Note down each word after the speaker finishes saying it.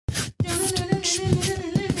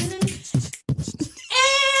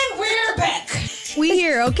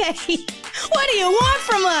here, okay? What do you want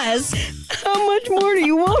from us? How much more do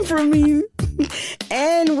you want from me?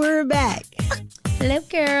 And we're back. Hello,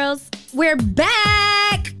 girls. We're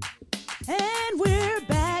back. And we're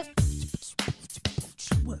back.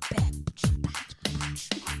 We're back.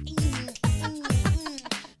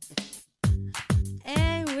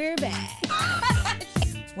 And we're back.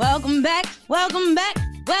 Welcome back. Welcome back.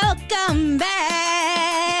 Welcome back.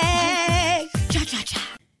 Cha-cha-cha.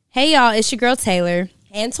 Hey, y'all. It's your girl, Taylor.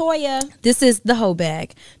 And Toya. This is The Hoe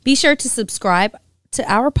Bag. Be sure to subscribe to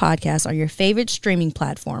our podcast on your favorite streaming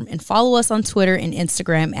platform and follow us on Twitter and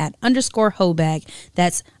Instagram at _Hoebag.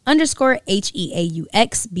 That's _HEAUXBAG.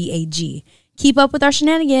 Keep up with our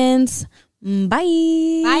shenanigans. Bye.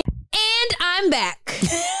 Bye. And I'm back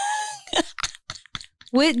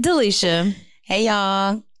with Delicia. Hey,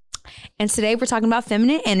 y'all. And today we're talking about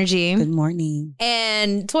feminine energy. Good morning.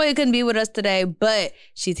 And Toya couldn't be with us today, but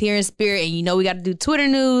she's here in spirit. And you know we got to do Twitter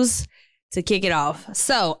news to kick it off.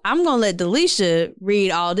 So I'm going to let Delicia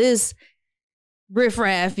read all this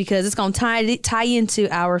riffraff because it's going to tie into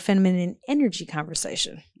our feminine energy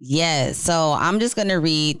conversation. Yes. So I'm just going to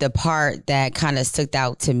read the part that kind of stuck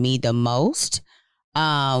out to me the most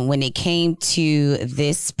when it came to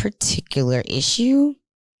this particular issue.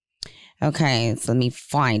 Okay, so let me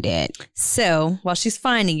find it. So while she's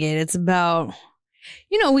finding it, it's about,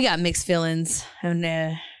 we got mixed feelings on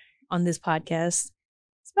this podcast.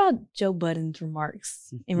 It's about Joe Budden's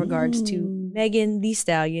remarks in regards to Megan Thee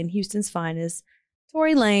Stallion, Houston's finest,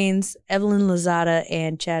 Tory Lanez, Evelyn Lozada,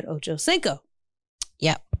 and Chad Ochocinco.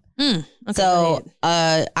 Yep. Okay, so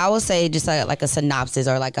I will say just like a synopsis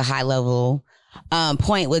or like a high level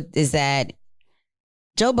point is that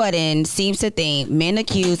Joe Budden seems to think men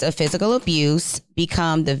accused of physical abuse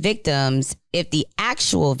become the victims if the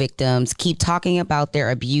actual victims keep talking about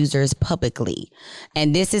their abusers publicly.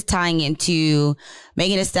 And this is tying into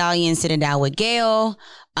Megan Thee Stallion sitting down with Gail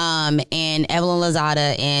and Evelyn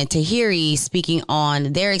Lozada and Tahiri speaking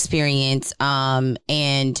on their experience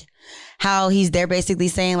and how they're basically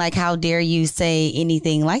saying, like, how dare you say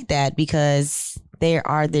anything like that because they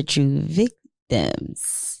are the true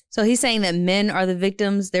victims. So he's saying that men are the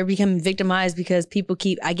victims. They're becoming victimized because people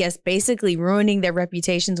keep, I guess, basically ruining their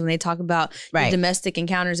reputations when they talk about the domestic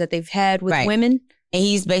encounters that they've had with women. And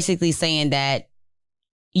he's basically saying that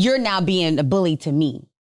you're now being a bully to me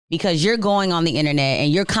because you're going on the internet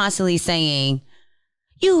and you're constantly saying,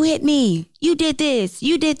 you hit me, you did this,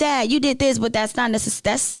 you did that, you did this, but that's not necessary.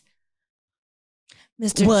 That's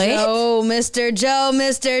Mr. Joe,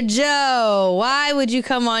 Mr. Joe, why would you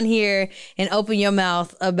come on here and open your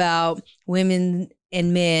mouth about women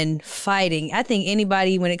and men fighting? I think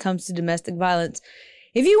anybody, when it comes to domestic violence,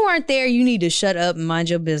 if you weren't there, you need to shut up and mind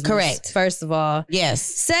your business. Correct. First of all. Yes.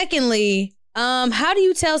 Secondly, how do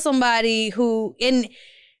you tell somebody who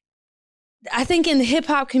I think in the hip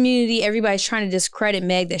hop community, everybody's trying to discredit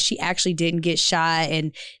Meg that she actually didn't get shot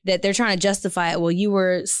and that they're trying to justify it. Well, you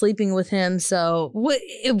were sleeping with him. So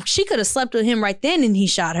she could have slept with him right then and he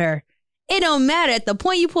shot her. It don't matter. At the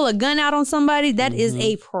point you pull a gun out on somebody, that is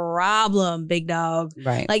a problem, big dog.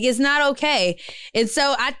 Right. Like, it's not okay. And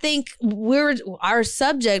so I think our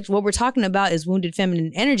subject, what we're talking about is wounded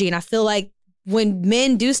feminine energy. And I feel like when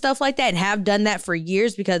men do stuff like that and have done that for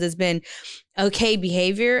years because it's been okay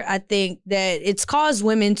behavior, I think that it's caused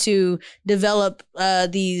women to develop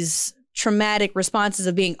these traumatic responses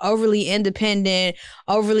of being overly independent,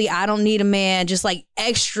 overly, I don't need a man, just like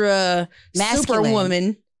extra masculine.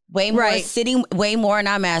 Superwoman. Way more sitting way more in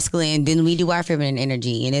our masculine than we do our feminine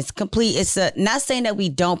energy. And it's complete. It's not saying that we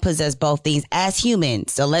don't possess both things as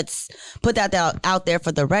humans. So let's put that out there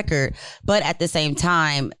for the record. But at the same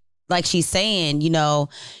time, like she's saying,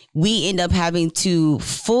 we end up having to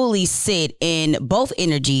fully sit in both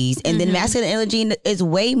energies. And then masculine energy is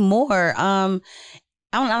way more, I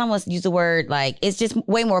don't want to use the word, like, it's just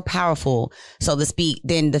way more powerful, so to speak,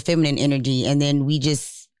 than the feminine energy. And then we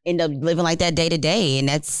just end up living like that day to day. And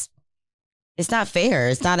it's not fair.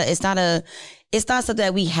 It's not something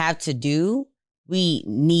that we have to do. We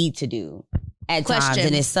need to do. At times,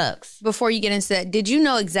 and it sucks. Before you get into that, did you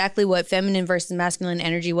know exactly what feminine versus masculine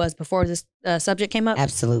energy was before this subject came up?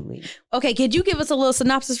 Absolutely. Okay, could you give us a little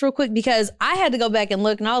synopsis real quick? Because I had to go back and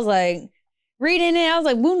look, and I was like, reading it, I was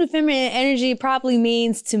like, wounded feminine energy probably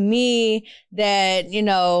means to me that,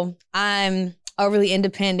 I'm overly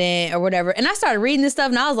independent or whatever. And I started reading this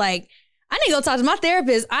stuff, and I was like, I need to go talk to my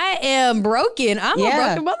therapist. I am broken. I'm a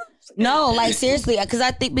broken mother. No, like, seriously,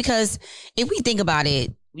 because if we think about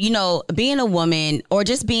it, being a woman or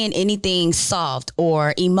just being anything soft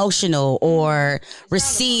or emotional or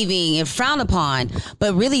receiving and frowned upon,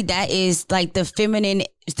 but really that is like the feminine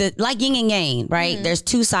like yin and yang, right? Mm-hmm. There's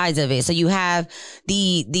two sides of it. So you have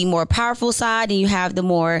the more powerful side, and you have the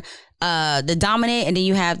more the dominant, and then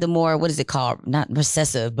you have the more, what is it called? Not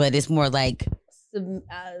recessive, but it's more like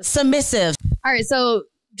submissive. All right, so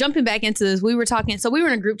jumping back into this, we were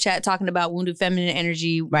in a group chat talking about wounded feminine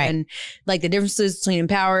energy, right, and like the differences between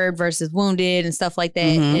empowered versus wounded and stuff like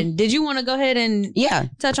that. Mm-hmm. And did you want to go ahead and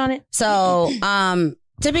touch on it? So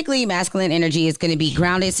typically masculine energy is going to be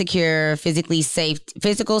grounded, secure,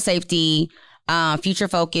 physical safety, future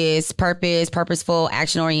focused, purposeful,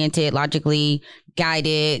 action oriented, logically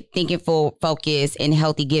guided, thinking full focus, and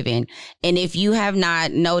healthy giving. And if you have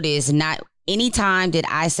not noticed, not anytime did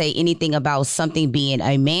I say anything about something being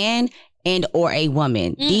a man and or a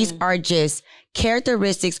woman. These are just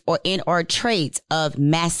characteristics or traits of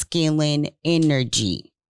masculine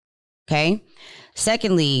energy. Okay.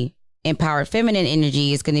 Secondly, empowered feminine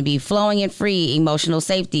energy is going to be flowing and free, emotional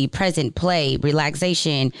safety, present, play,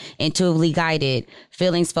 relaxation, intuitively guided,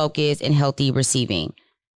 feelings focused, and healthy receiving.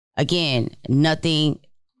 Again, nothing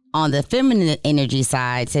on the feminine energy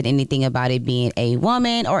side said anything about it being a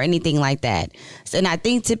woman or anything like that. So, and I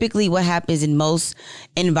think typically what happens in most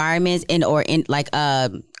environments or in like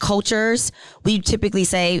cultures, we typically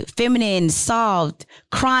say feminine, soft,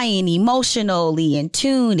 crying, emotionally in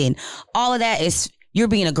tune, and all of that is you're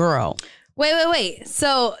being a girl. Wait.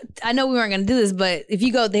 So I know we weren't going to do this, but if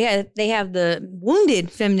you go, they have the wounded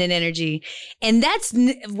feminine energy, and that's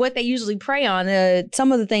what they usually prey on.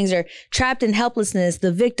 Some of the things are trapped in helplessness,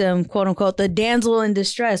 the victim, quote unquote, the damsel in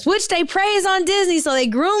distress, which they praise on Disney. So they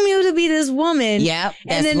groom you to be this woman. Yep.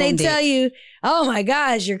 And then wounded. They tell you, oh my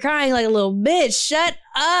gosh, you're crying like a little bitch. Shut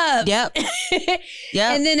up. Yep.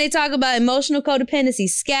 Yep. And then they talk about emotional codependency,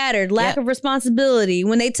 scattered, lack of responsibility.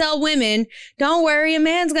 When they tell women, don't worry, a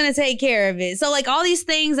man's going to take care of it. So like all these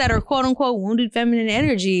things that are quote unquote wounded feminine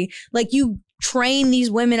energy, like you train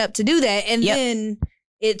these women up to do that. And then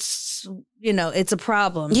it's, it's a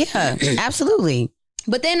problem. Yeah, absolutely.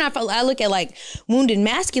 But then I look at like wounded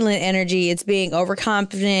masculine energy. It's being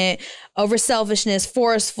overconfident, over selfishness,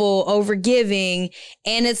 forceful, over giving.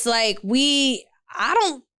 And it's like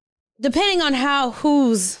depending on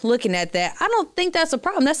who's looking at that, I don't think that's a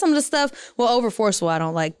problem. That's some of the stuff, over forceful I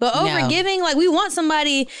don't like. But over giving, like we want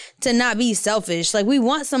somebody to not be selfish. Like we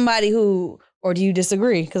want somebody who, or do you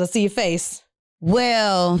disagree? Because I see your face.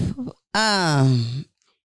 Well,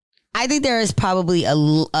 I think there is probably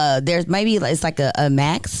there's maybe it's like a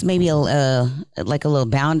max, maybe like a little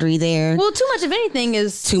boundary there. Well, too much of anything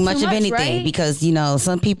is too much of anything, right? Because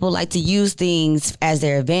some people like to use things as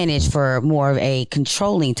their advantage for more of a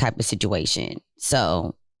controlling type of situation.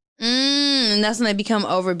 So, and that's when they become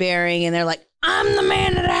overbearing, and they're like, "I'm the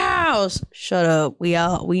man of the house." Shut up. We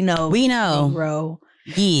know, bro.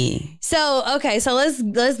 Yeah. So okay, so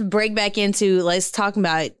let's break back into talk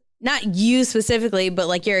about. Not you specifically, but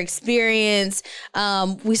like your experience.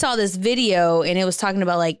 We saw this video and it was talking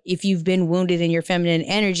about like if you've been wounded in your feminine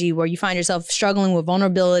energy, where you find yourself struggling with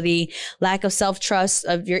vulnerability, lack of self-trust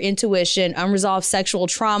of your intuition, unresolved sexual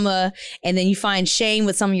trauma, and then you find shame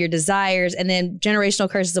with some of your desires, and then generational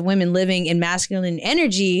curses of women living in masculine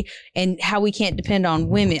energy and how we can't depend on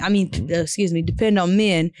women. Depend on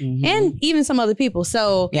men and even some other people.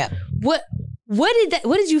 So what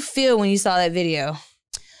did you feel when you saw that video?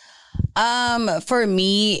 For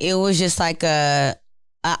me, it was just like a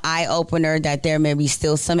eye opener that there may be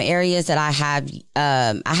still some areas that I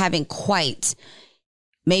haven't quite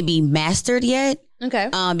maybe mastered yet. Okay.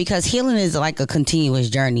 Because healing is like a continuous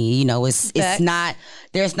journey. It's not,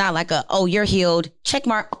 there's not like you're healed, check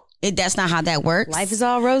mark. That's not how that works. Life is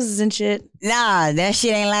all roses and shit. Nah, that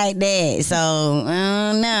shit ain't like that. So,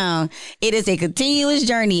 no. It is a continuous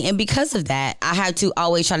journey. And because of that, I have to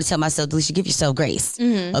always try to tell myself, Delicia, give yourself grace.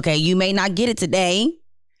 Mm-hmm. Okay, you may not get it today. You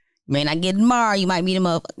may not get it tomorrow. You might meet him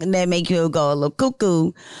up and that make you go a little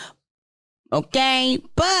cuckoo. Okay,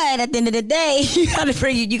 but at the end of the day, you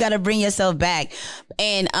gotta bring yourself back.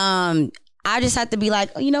 And I just have to be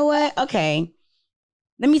like, you know what? Okay.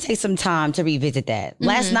 Let me take some time to revisit that. Mm-hmm.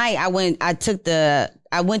 Last night I went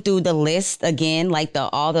through the list again, like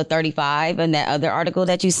all the 35 and that other article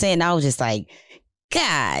that you sent. And I was just like,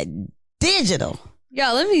 God, digital.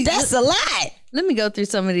 Yo, that's a lot. Let me go through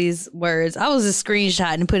some of these words. I was just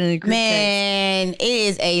screenshotting and putting in a group text. Man, it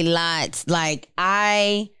is a lot. Like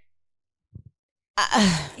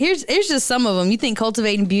Here's just some of them. You think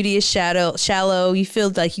cultivating beauty is shallow. You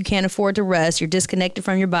feel like you can't afford to rest. You're disconnected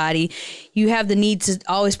from your body. You have the need to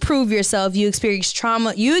always prove yourself. You experience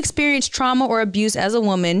trauma or abuse as a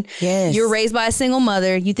woman. Yes. You're raised by a single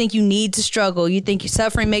mother. You think you need to struggle. You think your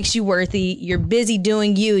suffering makes you worthy. You're busy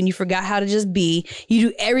doing you and you forgot how to just be. You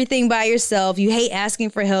do everything by yourself. You hate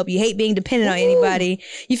asking for help. You hate being dependent on anybody.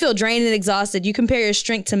 You feel drained and exhausted. You compare your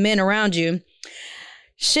strength to men around you.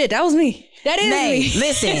 Shit, that was me. That is me.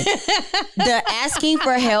 Listen, the asking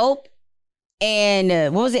for help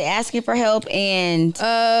and what was it? Asking for help and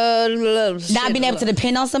not being able to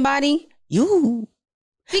depend on somebody. But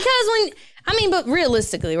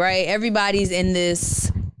realistically, right? Everybody's in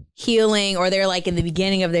this healing, or they're like in the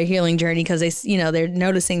beginning of their healing journey because they're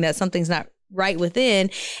noticing that something's not right within,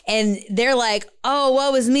 and they're like, oh,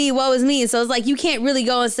 what was me? And so it's like you can't really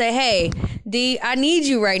go and say, hey, D, I need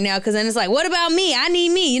you right now, because then it's like, what about me? I need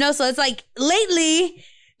me, so it's like lately,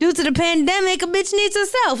 due to the pandemic, a bitch needs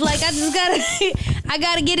herself. Like I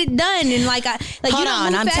gotta get it done, and hold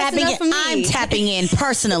on, I'm tapping in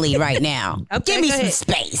personally right now. Okay, give me some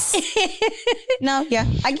space. No, yeah,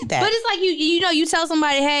 I get that. But it's like you tell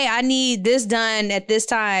somebody, hey, I need this done at this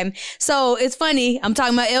time. So it's funny. I'm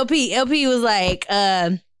talking about LP. LP was like,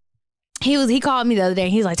 he called me the other day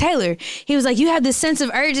and he was like, Taylor, he was like, you have this sense of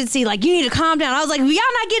urgency, like you need to calm down. I was like, well, y'all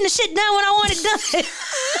not getting the shit done when I want it done.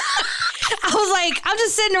 I was like, I'm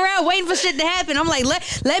just sitting around waiting for shit to happen. I'm like,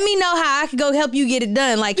 let me know how I can go help you get it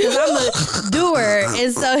done. Like, cause I'm a doer.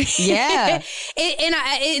 And so, yeah.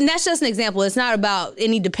 And that's just an example. It's not about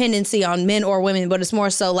any dependency on men or women, but it's more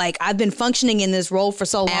so like, I've been functioning in this role for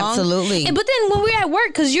so long. Absolutely. But then when we're at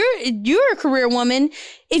work, cause you're a career woman,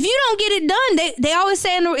 if you don't get it done, they always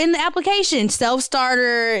say in the application,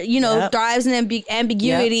 self-starter, thrives in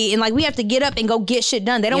ambiguity. Yep. And like, we have to get up and go get shit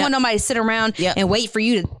done. They don't want nobody to sit around and wait for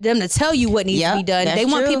them to tell you what needs to be done. They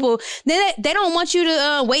want people, they don't want you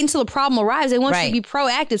to wait until a problem arrives. They want you to be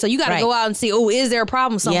proactive. So you got to go out and see, is there a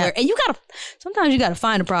problem somewhere? And sometimes you got to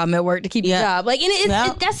find a problem at work to keep your job. Like, and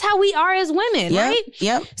that's how we are as women, right?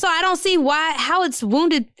 Yep. So I don't see how it's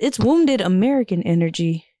wounded American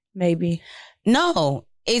energy, maybe. No.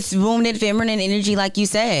 It's wounded feminine energy, like you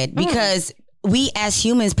said, because we as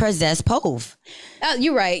humans possess both. Oh,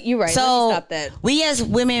 you're right. So let me stop that. We as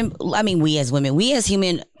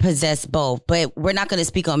human possess both, but we're not going to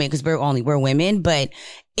speak on men because we're women. But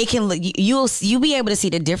it can you'll be able to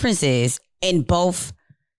see the differences in both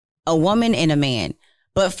a woman and a man.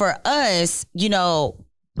 But for us,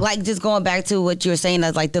 like just going back to what you were saying,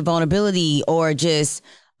 that's like the vulnerability or just.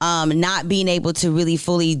 Not being able to really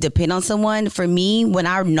fully depend on someone. For me, when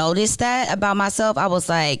I noticed that about myself, I was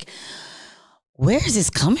like, where is this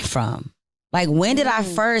coming from? Like, when did I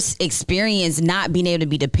first experience not being able to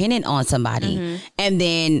be dependent on somebody? Mm-hmm. And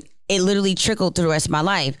then it literally trickled through the rest of my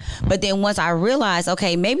life. But then once I realized,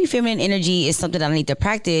 okay, maybe feminine energy is something that I need to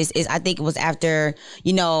practice, I think it was after,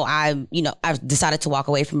 I decided to walk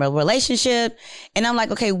away from a relationship. And I'm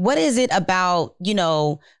like, okay, what is it about,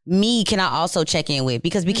 me can I also check in with?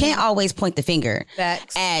 Because we can't always point the finger at,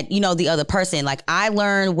 the other person. Like, I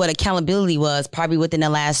learned what accountability was probably within the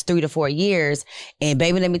last 3 to 4 years. And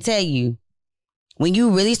baby, let me tell you, when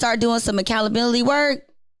you really start doing some accountability work,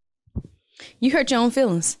 you hurt your own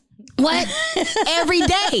feelings. What? Every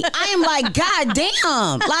day. I am like, God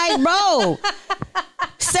damn. Like, bro,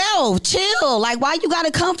 self, chill. Like, why you gotta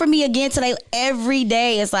come for me again today? Every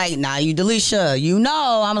day. It's like, nah, you Delicia.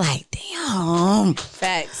 I'm like, damn.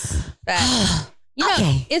 Facts.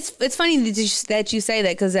 It's funny that you say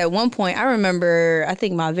that, because at one point I remember, I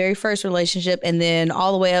think my very first relationship, and then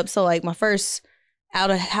all the way up. So like my first out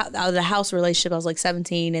of the house relationship, I was like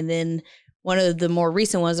 17, and then one of the more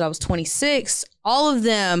recent ones, I was 26. All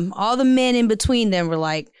the men in between them were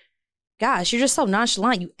like, gosh, you're just so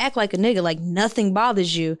nonchalant. You act like a nigga, like nothing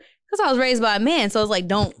bothers you. Because I was raised by a man. So it's like,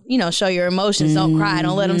 don't, show your emotions. Don't cry.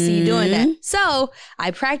 Don't let them see you doing that. So I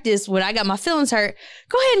practiced when I got my feelings hurt.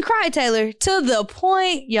 Go ahead and cry, Taylor. To the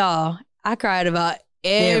point, y'all, I cried about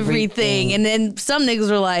everything. And then some niggas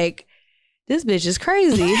were like, this bitch is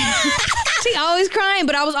crazy. She always crying,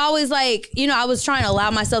 but I was always like, I was trying to allow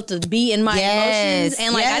myself to be in my emotions,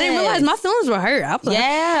 and like I didn't realize my feelings were hurt. I was like,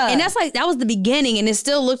 and that was the beginning, and it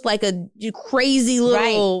still looked like a crazy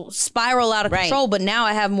little spiral out of control. But now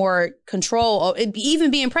I have more control. Even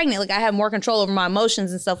being pregnant, like I have more control over my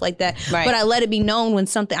emotions and stuff like that. Right. But I let it be known when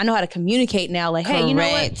something. I know how to communicate now. Like, hey, you know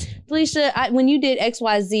what, Delicia, when you did X,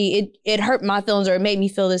 Y, Z, it hurt my feelings, or it made me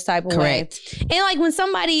feel this type of way. And like when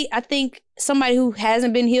somebody who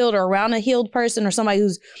hasn't been healed, or around a healed person, or somebody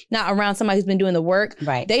who's not around somebody who's been doing the work,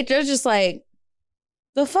 they're just like,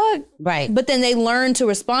 the fuck? Right. But then they learn to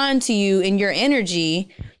respond to you in your energy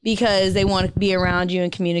because they want to be around you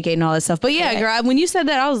and communicate and all that stuff. But yeah, girl, when you said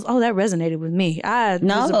that, I was, that resonated with me. I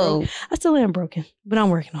still am broken, but I'm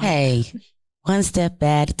working on it. Hey, one step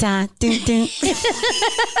at a time.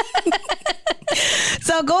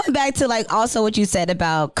 So going back to like also what you said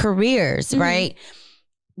about careers, right?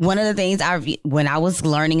 One of the things when I was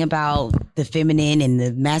learning about the feminine and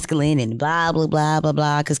the masculine and blah, blah, blah, blah,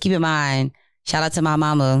 blah, because keep in mind, shout out to my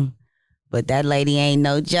mama, but that lady ain't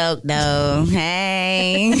no joke though.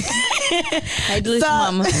 Hey. Hey, Delicia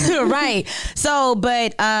mama. Right. So,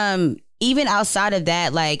 but even outside of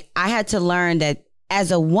that, like I had to learn that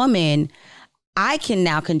as a woman, I can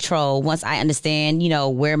now control, once I understand, you know,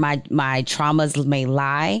 where my traumas may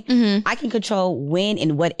lie, I can control when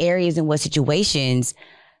and what areas and what situations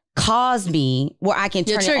cause me where I can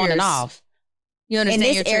turn it on and off. You understand?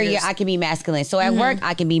 In this area, I can be masculine. So at work,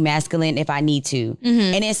 I can be masculine if I need to.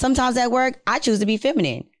 And then sometimes at work, I choose to be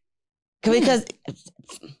feminine. Because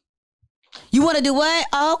you want to do what?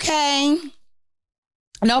 Okay.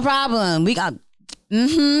 No problem. We got,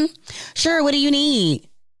 sure, what do you need?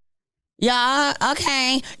 Yeah,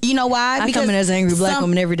 okay. You know why? I come in as an angry black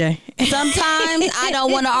woman every day. Sometimes I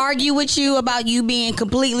don't want to argue with you about you being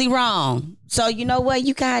completely wrong. So you know what?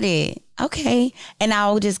 You got it. Okay. And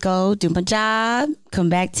I'll just go do my job, come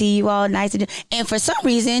back to you all nice. And for some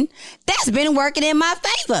reason, that's been working in my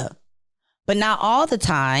favor. But not all the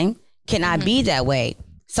time can I be that way.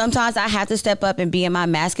 Sometimes I have to step up and be in my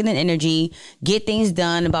masculine energy, get things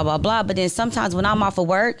done, blah, blah, blah. But then sometimes when I'm off of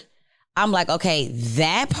work, I'm like, okay,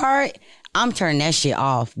 that part, I'm turning that shit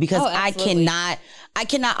off because I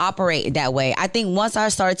cannot operate that way. I think once I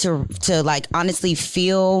started to like honestly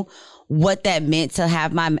feel what that meant to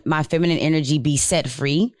have my feminine energy be set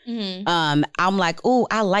free, I'm like, oh,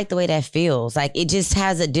 I like the way that feels. Like it just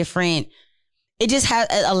has a different, it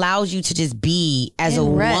allows you to just be as a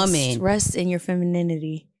woman. Rest in your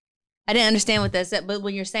femininity. I didn't understand what that said, but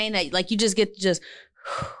when you're saying that, like you just get to just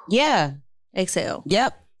exhale.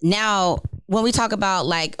 Yep. Now, when we talk about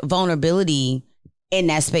like vulnerability in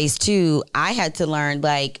that space too, I had to learn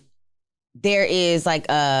like there is like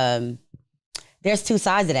there's two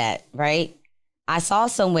sides of that, right? I saw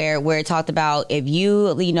somewhere where it talked about if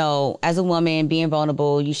you know, as a woman being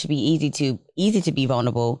vulnerable, you should be easy to be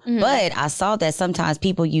vulnerable. But I saw that sometimes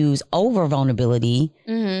people use over vulnerability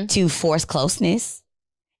to force closeness.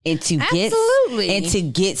 And to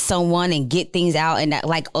get someone and get things out and that,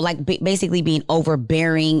 like basically being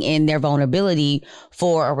overbearing in their vulnerability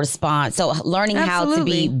for a response. So learning how to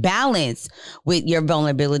be balanced with your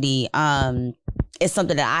vulnerability is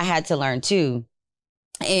something that I had to learn too.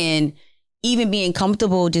 And even being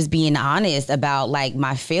comfortable, just being honest about like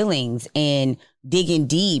my feelings and digging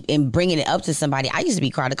deep and bringing it up to somebody. I used to be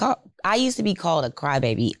called a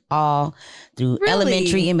crybaby all through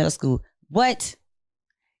elementary and middle school. What?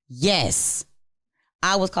 Yes,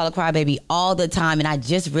 I was called a crybaby all the time. And I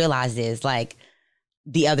just realized this like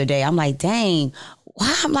the other day. I'm like, dang,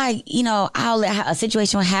 why? I'm like, you know, I'll let a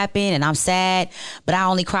situation happen and I'm sad, but I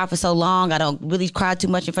only cry for so long. I don't really cry too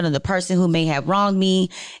much in front of the person who may have wronged me.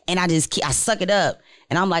 And I suck it up.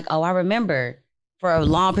 And I'm like, oh, I remember for a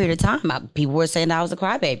long period of time, people were saying I was a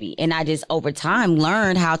crybaby. And I just over time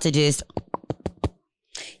learned how to just,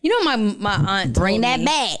 you know, my aunt bring that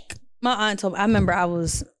back. My aunt told me, I remember I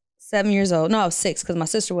was 7 years old. No, I was 6 because my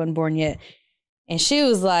sister wasn't born yet. And she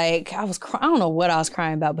was like, I don't know what I was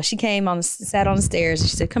crying about, but she came sat on the stairs and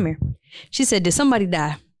she said, come here. She said, did somebody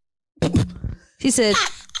die? She said,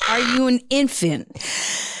 are you an infant?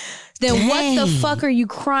 Then what the fuck are you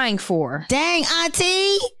crying for? Dang,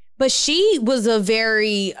 auntie. But she was a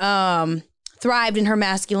very, thrived in her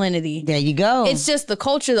masculinity. There you go. It's just the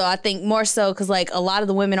culture though, I think more so because like a lot of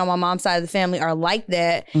the women on my mom's side of the family are like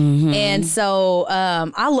that. And so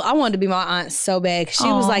I wanted to be my aunt so bad because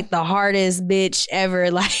she was like the hardest bitch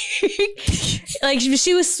ever. Like, like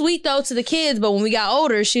she was sweet though to the kids, but when we got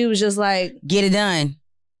older, she was just like, get it done.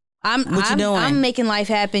 What you doing? I'm making life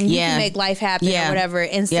happen. You can make life happen or whatever.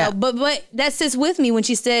 And so, but that sits with me when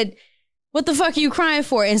she said, what the fuck are you crying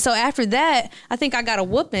for? And so after that, I think I got a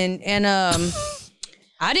whooping and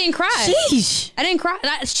I didn't cry. Sheesh. I didn't cry.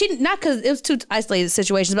 Not because it was two isolated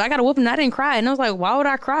situations, but I got a whooping and I didn't cry. And I was like, why would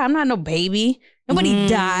I cry? I'm not no baby. Nobody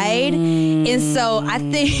died. And so I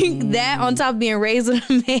think that on top of being raised with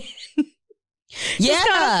a man, just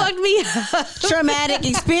kind of fucked me up. Traumatic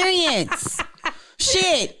experience.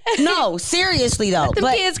 Shit. No, seriously though. Let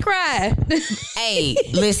the kids cry. Hey,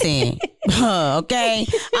 listen. Okay.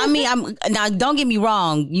 I mean, now don't get me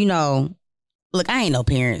wrong, you know, Look, I ain't no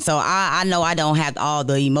parent, so I know I don't have all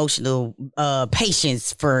the emotional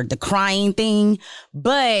patience for the crying thing,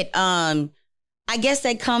 but I guess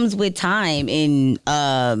that comes with time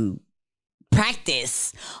and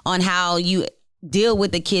practice on how you deal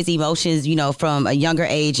with the kids' emotions, you know, from a younger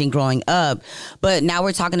age and growing up. But now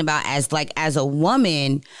we're talking about as a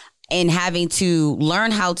woman and having to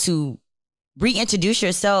learn how to reintroduce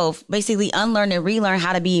yourself, basically unlearn and relearn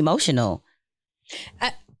how to be emotional.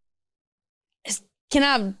 Can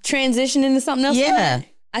I transition into something else? Yeah.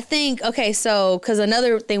 I think, okay, so, because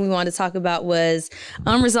another thing we wanted to talk about was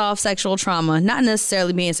unresolved sexual trauma, not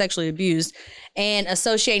necessarily being sexually abused, and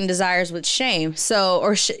associating desires with shame.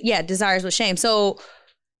 So, desires with shame. So,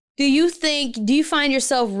 do you find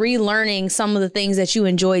yourself relearning some of the things that you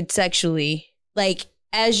enjoyed sexually? Like,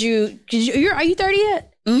 are you 30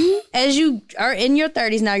 yet? Mm-hmm. As you are in your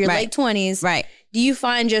 30s now, your Right. late 20s. Right. Do you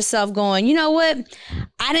find yourself going, you know what?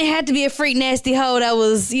 I didn't have to be a freak nasty hoe that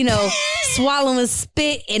was, you know, swallowing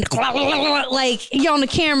spit and like you're on the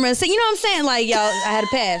camera. So, you know what I'm saying? Like, y'all, I had a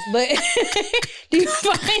pass. But do you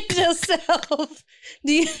find yourself, I'm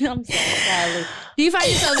sorry. Do you find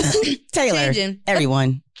yourself Taylor, changing?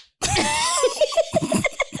 everyone.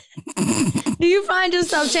 Do you find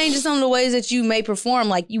yourself changing some of the ways that you may perform?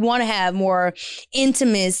 Like you want to have more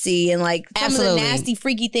intimacy and like some Absolutely. of the nasty,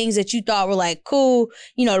 freaky things that you thought were like cool,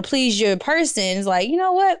 you know, to please your person. It's like, you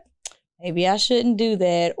know what? Maybe I shouldn't do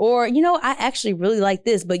that. Or, you know, I actually really like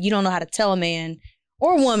this, but you don't know how to tell a man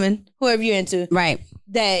or woman, whoever you're into, right,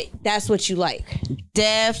 that's what you like.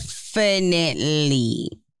 Definitely.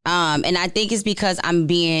 And I think it's because I am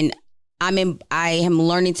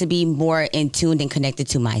learning to be more in tune and connected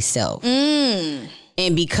to myself.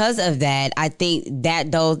 And because of that, I think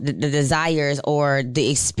that the desires or the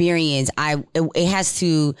experience, it has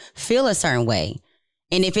to feel a certain way.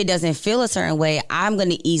 And if it doesn't feel a certain way, I'm going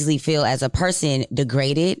to easily feel as a person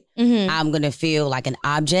degraded. Mm-hmm. I'm going to feel like an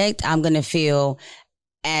object. I'm going to feel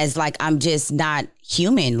as like I'm just not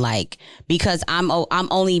human, like, because I'm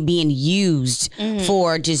only being used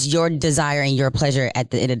for just your desire and your pleasure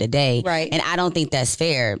at the end of the day. Right. And I don't think that's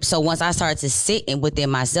fair. So once I start to sit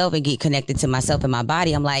within myself and get connected to myself and my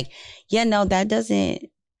body, I'm like, yeah, no, I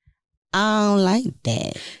don't like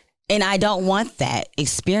that. And I don't want that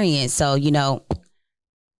experience. So, you know,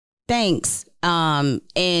 thanks.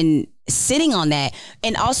 And sitting on that.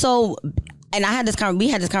 And also, and we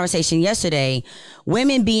had this conversation yesterday,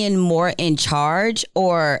 women being more in charge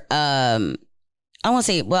or, I won't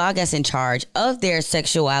say, well, I guess in charge of their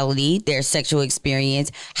sexuality, their sexual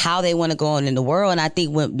experience, how they want to go on in the world. And I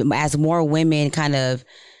think as more women kind of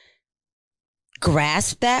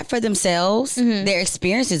grasp that for themselves, their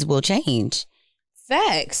experiences will change.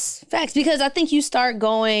 Facts. Because I think you start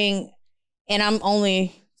going, and I'm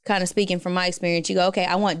only kind of speaking from my experience, you go, okay,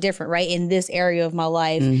 I want different, right, in this area of my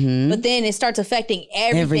life. But then it starts affecting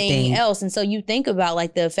everything else. And so you think about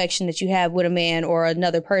like the affection that you have with a man or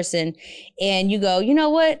another person, and you go, you know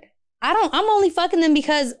what? I'm only fucking them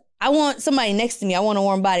because I want somebody next to me. I want a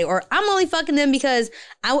warm body. Or I'm only fucking them because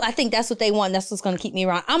I think that's what they want. That's what's going to keep me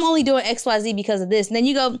around. I'm only doing XYZ because of this. And then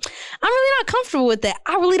you go, I'm really not comfortable with that.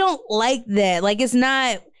 I really don't like that. Like, it's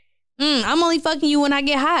not, I'm only fucking you when I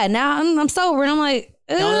get high. Now I'm sober. And I'm like,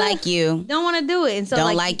 don't like you. Don't want to do it. And so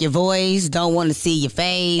don't like your voice. Don't want to see your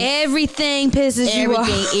face. Everything pisses you off.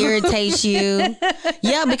 Everything irritates you.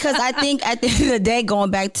 Yeah, because I think at the end of the day,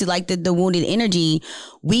 going back to like the wounded energy,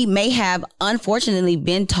 we may have unfortunately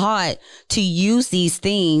been taught to use these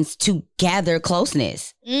things to gather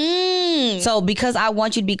closeness. So because I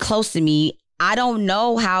want you to be close to me, I don't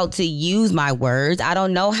know how to use my words. I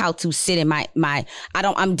don't know how to sit in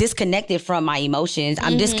I'm disconnected from my emotions.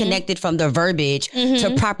 I'm disconnected from the verbiage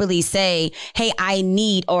to properly say, hey, I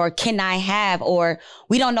need, or can I have, or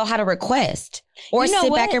we don't know how to request or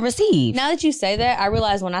sit back and receive. Now that you say that, I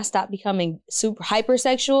realized when I stopped becoming super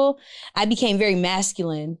hypersexual, I became very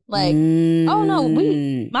masculine. Like, oh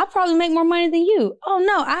no, I probably make more money than you. Oh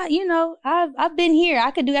no, I've been here.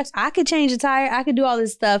 I could do X. I could change a tire. I could do all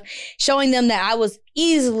this stuff, showing them that I was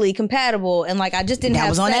easily compatible and like I just didn't have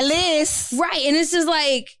was on sex. that list. Right. And it's just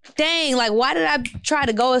like, dang, like why did I try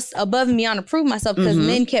to go above and beyond to prove myself? Because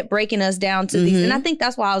men kept breaking us down to these. And I think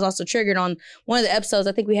that's why I was also triggered on one of the episodes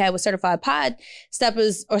I think we had with Certified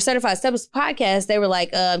Steppers podcast. They were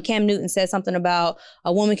like, Cam Newton said something about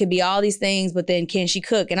a woman could be all these things, but then can she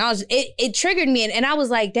cook? And it triggered me. And I was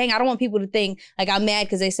like, dang, I don't want people to think like I'm mad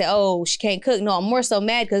because they say, oh, she can't cook. No, I'm more so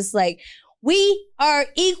mad because it's like, we are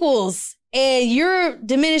equals. And you're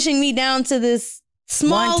diminishing me down to this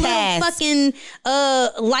small One little task. fucking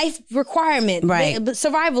life requirement, Right.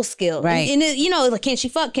 survival skill. Right. And it, like, can she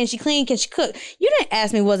fuck? Can she clean? Can she cook? You didn't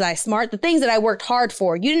ask me, was I smart? The things that I worked hard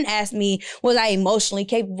for. You didn't ask me, was I emotionally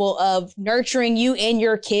capable of nurturing you and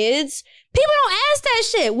your kids? People don't ask that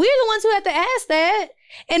shit. We're the ones who have to ask that.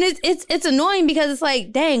 And it's annoying because it's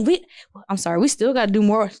like, dang, we still got to do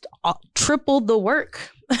more, triple the work.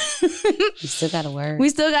 You still got to work. We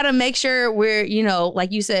still got to make sure we're,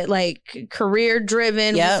 like you said, like career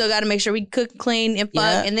driven. Yep. We still got to make sure we cook, clean, and fuck.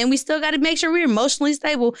 Yep. And then we still got to make sure we're emotionally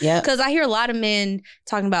stable. Yep. Because I hear a lot of men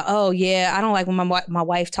talking about, oh yeah, I don't like when my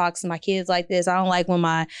wife talks to my kids like this. I don't like when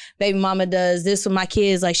my baby mama does this with my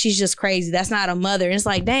kids. Like, she's just crazy. That's not a mother. And it's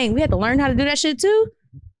like, dang, we had to learn how to do that shit too.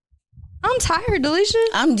 I'm tired, Delicia.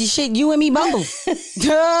 I'm the shit. You and me both.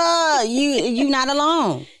 Duh, you not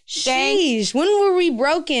alone. Sheesh. When were we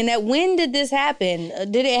broken? When did this happen?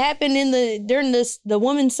 Did it happen during the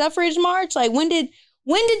women's suffrage march? Like, when did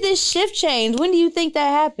this shift change? When do you think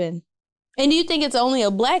that happened? And do you think it's only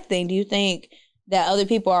a black thing? Do you think that other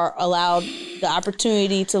people are allowed the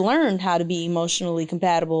opportunity to learn how to be emotionally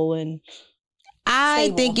compatible and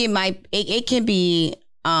I stable? think it can be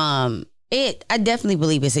I definitely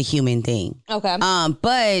believe it's a human thing. Okay.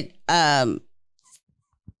 But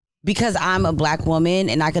because I'm a black woman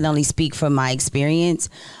and I can only speak from my experience,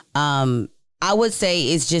 I would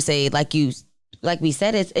say it's just like we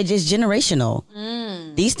said, it's just generational.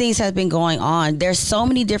 These things have been going on. There's so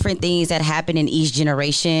many different things that happen in each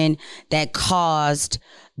generation that caused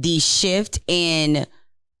the shift in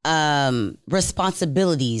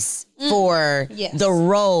responsibilities for the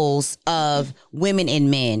roles of women and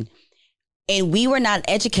men. And we were not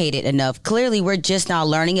educated enough. Clearly, we're just now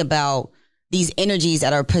learning about these energies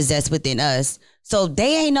that are possessed within us. So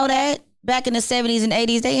they ain't know that. Back in the 70s and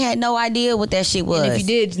 80s, they had no idea what that shit was. And if you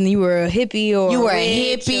did, then you were a hippie or you were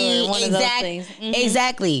a hippie. or one of those things.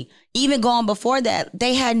 Exactly. Even going before that,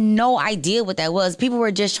 they had no idea what that was. People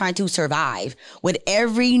were just trying to survive with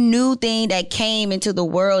every new thing that came into the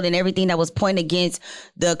world and everything that was pointed against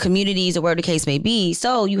the communities or whatever the case may be.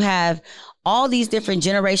 So you have all these different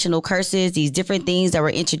generational curses, these different things that were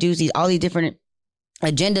introduced, all these different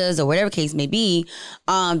agendas or whatever case may be,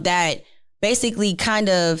 that basically kind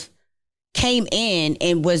of came in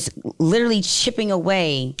and was literally chipping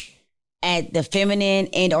away at the feminine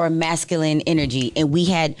and or masculine energy. And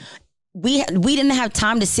we didn't have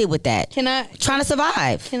time to sit with that. Trying to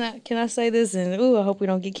survive. Can I say this? And I hope we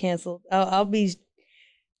don't get canceled. I'll be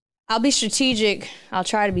strategic. I'll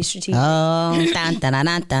try to be strategic. Oh, dun, dun, dun,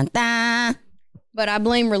 dun, dun, dun. But I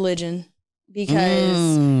blame religion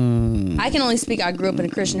because I can only speak. I grew up in a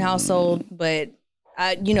Christian household, but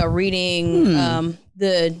reading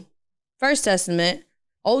the First Testament,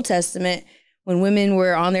 Old Testament, when women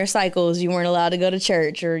were on their cycles, you weren't allowed to go to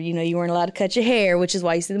church, or you weren't allowed to cut your hair, which is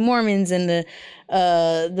why you see the Mormons and the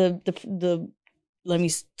let me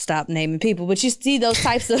stop naming people, but you see those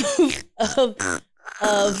types of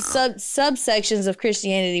subsections of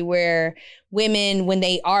Christianity where women, when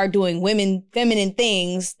they are doing feminine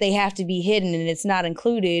things, they have to be hidden, and it's not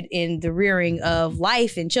included in the rearing of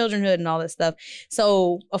life and childrenhood and all that stuff.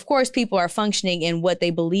 So of course people are functioning in what they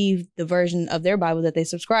believe the version of their Bible that they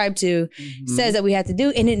subscribe to says that we have to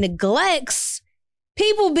do, and it neglects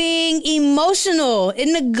people being emotional. It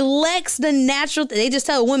neglects the natural. They just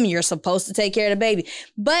tell women you're supposed to take care of the baby.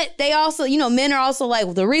 But they also, men are also like,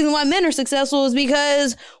 well, the reason why men are successful is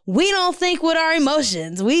because we don't think with our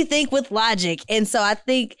emotions. We think with logic. And so I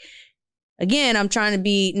think, again, I'm trying to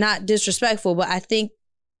be not disrespectful, but I think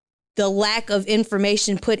the lack of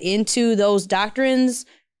information put into those doctrines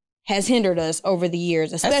has hindered us over the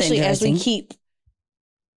years, especially as we keep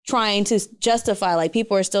trying to justify, like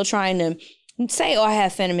people are still trying to say, oh, I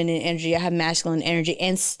have feminine energy, I have masculine energy,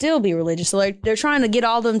 and still be religious. So they're trying to get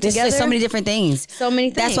all of them together. There's so many different things. So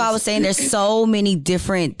many things. That's why I was saying there's so many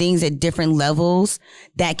different things at different levels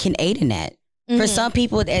that can aid in that. For some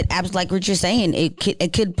people, like what you're saying,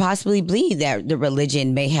 it could possibly be that the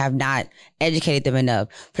religion may have not educated them enough.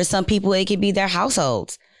 For some people, it could be their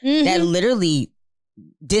households that literally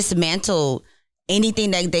dismantle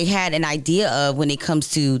anything that they had an idea of when it comes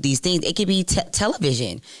to these things. It could be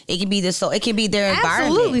television. It could be it could be their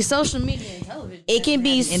environment. Absolutely, social media and television. It can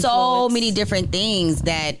be so many different things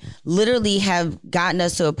that literally have gotten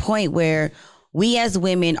us to a point where we as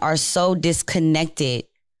women are so disconnected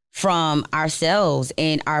from ourselves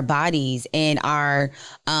and our bodies and our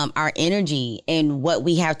energy and what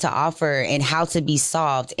we have to offer and how to be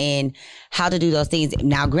soft and how to do those things.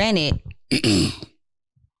 Now, granted,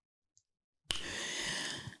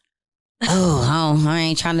 I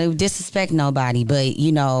ain't trying to disrespect nobody, but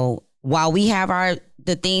while we have our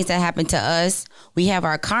the things that happen to us, we have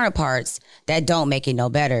our counterparts that don't make it no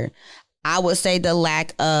better. I would say the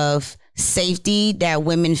lack of safety that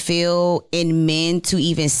women feel in men to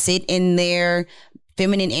even sit in their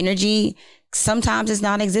feminine energy, sometimes it's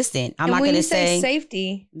non-existent. I'm not going to say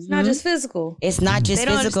safety. It's not just physical. It's not just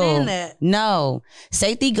they physical. Don't understand that. No,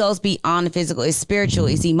 safety goes beyond the physical. It's spiritual.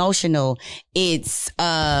 It's emotional. It's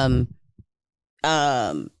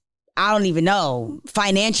I don't even know,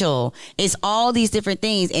 financial. It's all these different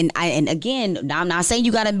things. And again, I'm not saying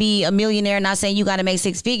you got to be a millionaire, not saying you got to make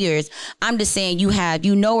six figures. I'm just saying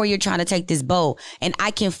you know where you're trying to take this boat. And I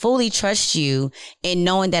can fully trust you in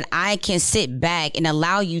knowing that I can sit back and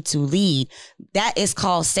allow you to lead. That is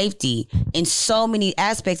called safety in so many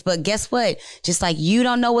aspects. But guess what? Just like you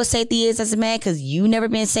don't know what safety is as a man because you never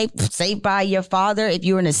been saved by your father if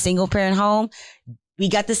you were in a single parent home. We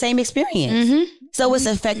got the same experience. Mm-hmm. So it's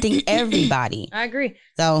affecting everybody. I agree.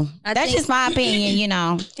 So that's just my opinion, you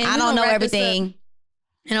know. I don't know everything.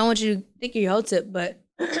 And I want you to think of your whole tip, but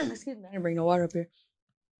excuse me, I didn't bring no water up here.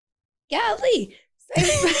 Golly.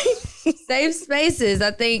 Safe spaces.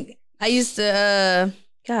 I think I used to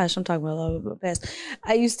gosh, I'm talking about a lot of the past.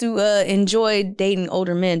 I used to enjoy dating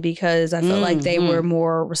older men because I felt like they were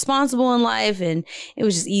more responsible in life and it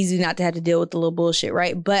was just easy not to have to deal with the little bullshit,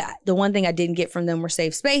 right? But the one thing I didn't get from them were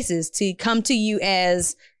safe spaces to come to you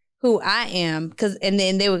as who I am. And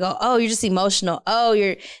then they would go, oh, you're just emotional. Oh,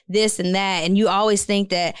 you're this and that. And you always think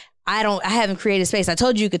that I haven't created space. I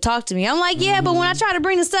told you could talk to me. I'm like, yeah, but when I try to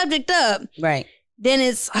bring the subject up. Right. Then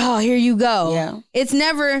it's, oh, here you go. Yeah. It's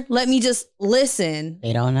never, let me just listen.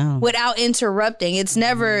 They don't know. Without interrupting. It's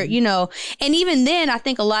never, you know, and even then, I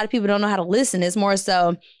think a lot of people don't know how to listen. It's more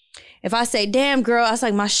so, if I say, damn, girl, I was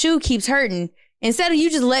like, my shoe keeps hurting. Instead of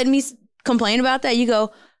you just letting me complain about that, you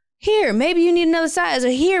go, here, maybe you need another size. Or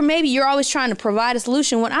here, maybe you're always trying to provide a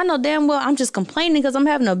solution when I know damn well I'm just complaining because I'm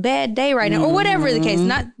having a bad day right now. Or whatever the case.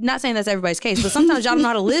 Not saying that's everybody's case, but sometimes y'all don't know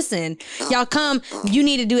how to listen. Y'all come, you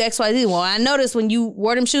need to do X, Y, Z. Well, I noticed when you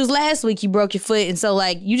wore them shoes last week, you broke your foot. And so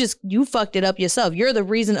like, you fucked it up yourself. You're the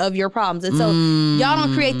reason of your problems. And so y'all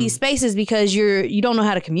don't create these spaces because you don't know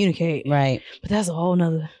how to communicate. Right. But that's a whole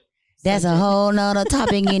nother. That's a whole nother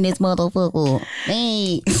topic in this motherfucker.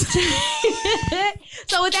 Hey.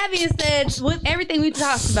 So with that being said, with everything we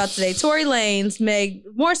talked about today, Tory Lanez, Meg,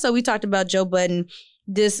 more so we talked about Joe Budden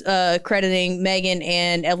discrediting Megan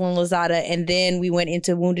and Evelyn Lozada, and then we went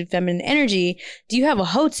into wounded feminine energy. Do you have a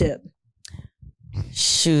hoe tip?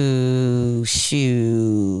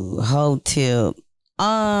 Hoe tip.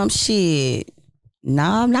 Shit.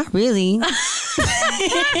 No, not really.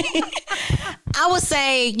 I would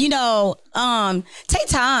say, you know, take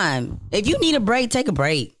time. If you need a break, take a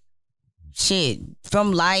break. Shit,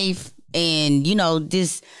 from life, and you know,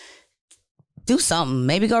 just do something.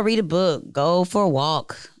 Maybe go read a book, go for a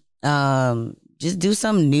walk. Just do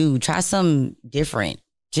something new, try something different.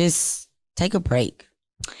 Just take a break.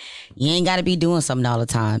 You ain't got to be doing something all the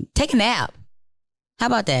time. Take a nap. How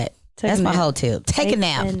about that? That's my whole tip. Take a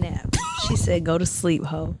nap. She said, go to sleep,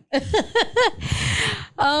 ho.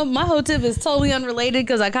 My whole tip is totally unrelated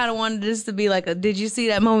because I kind of wanted this to be like a did you see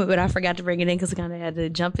that moment, but I forgot to bring it in because I kind of had to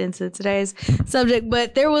jump into today's subject.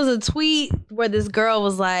 But there was a tweet where this girl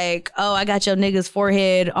was like, oh, I got your nigga's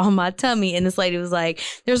forehead on my tummy. And this lady was like,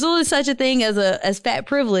 there's really such a thing as fat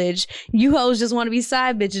privilege. You hoes just want to be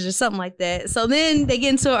side bitches or something like that. So then they get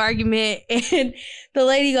into an argument and the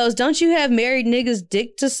lady goes, don't you have married niggas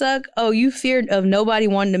dick to suck? Oh, you feared of nobody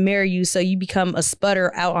wanting to marry you, so you become a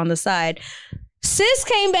sputter out on the side. Sis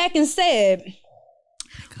came back and said,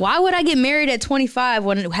 why would I get married at 25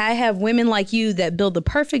 when I have women like you that build the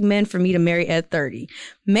perfect men for me to marry at 30?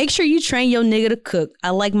 Make sure you train your nigga to cook. I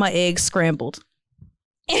like my eggs scrambled.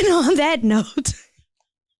 And on that note,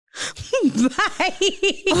 bye.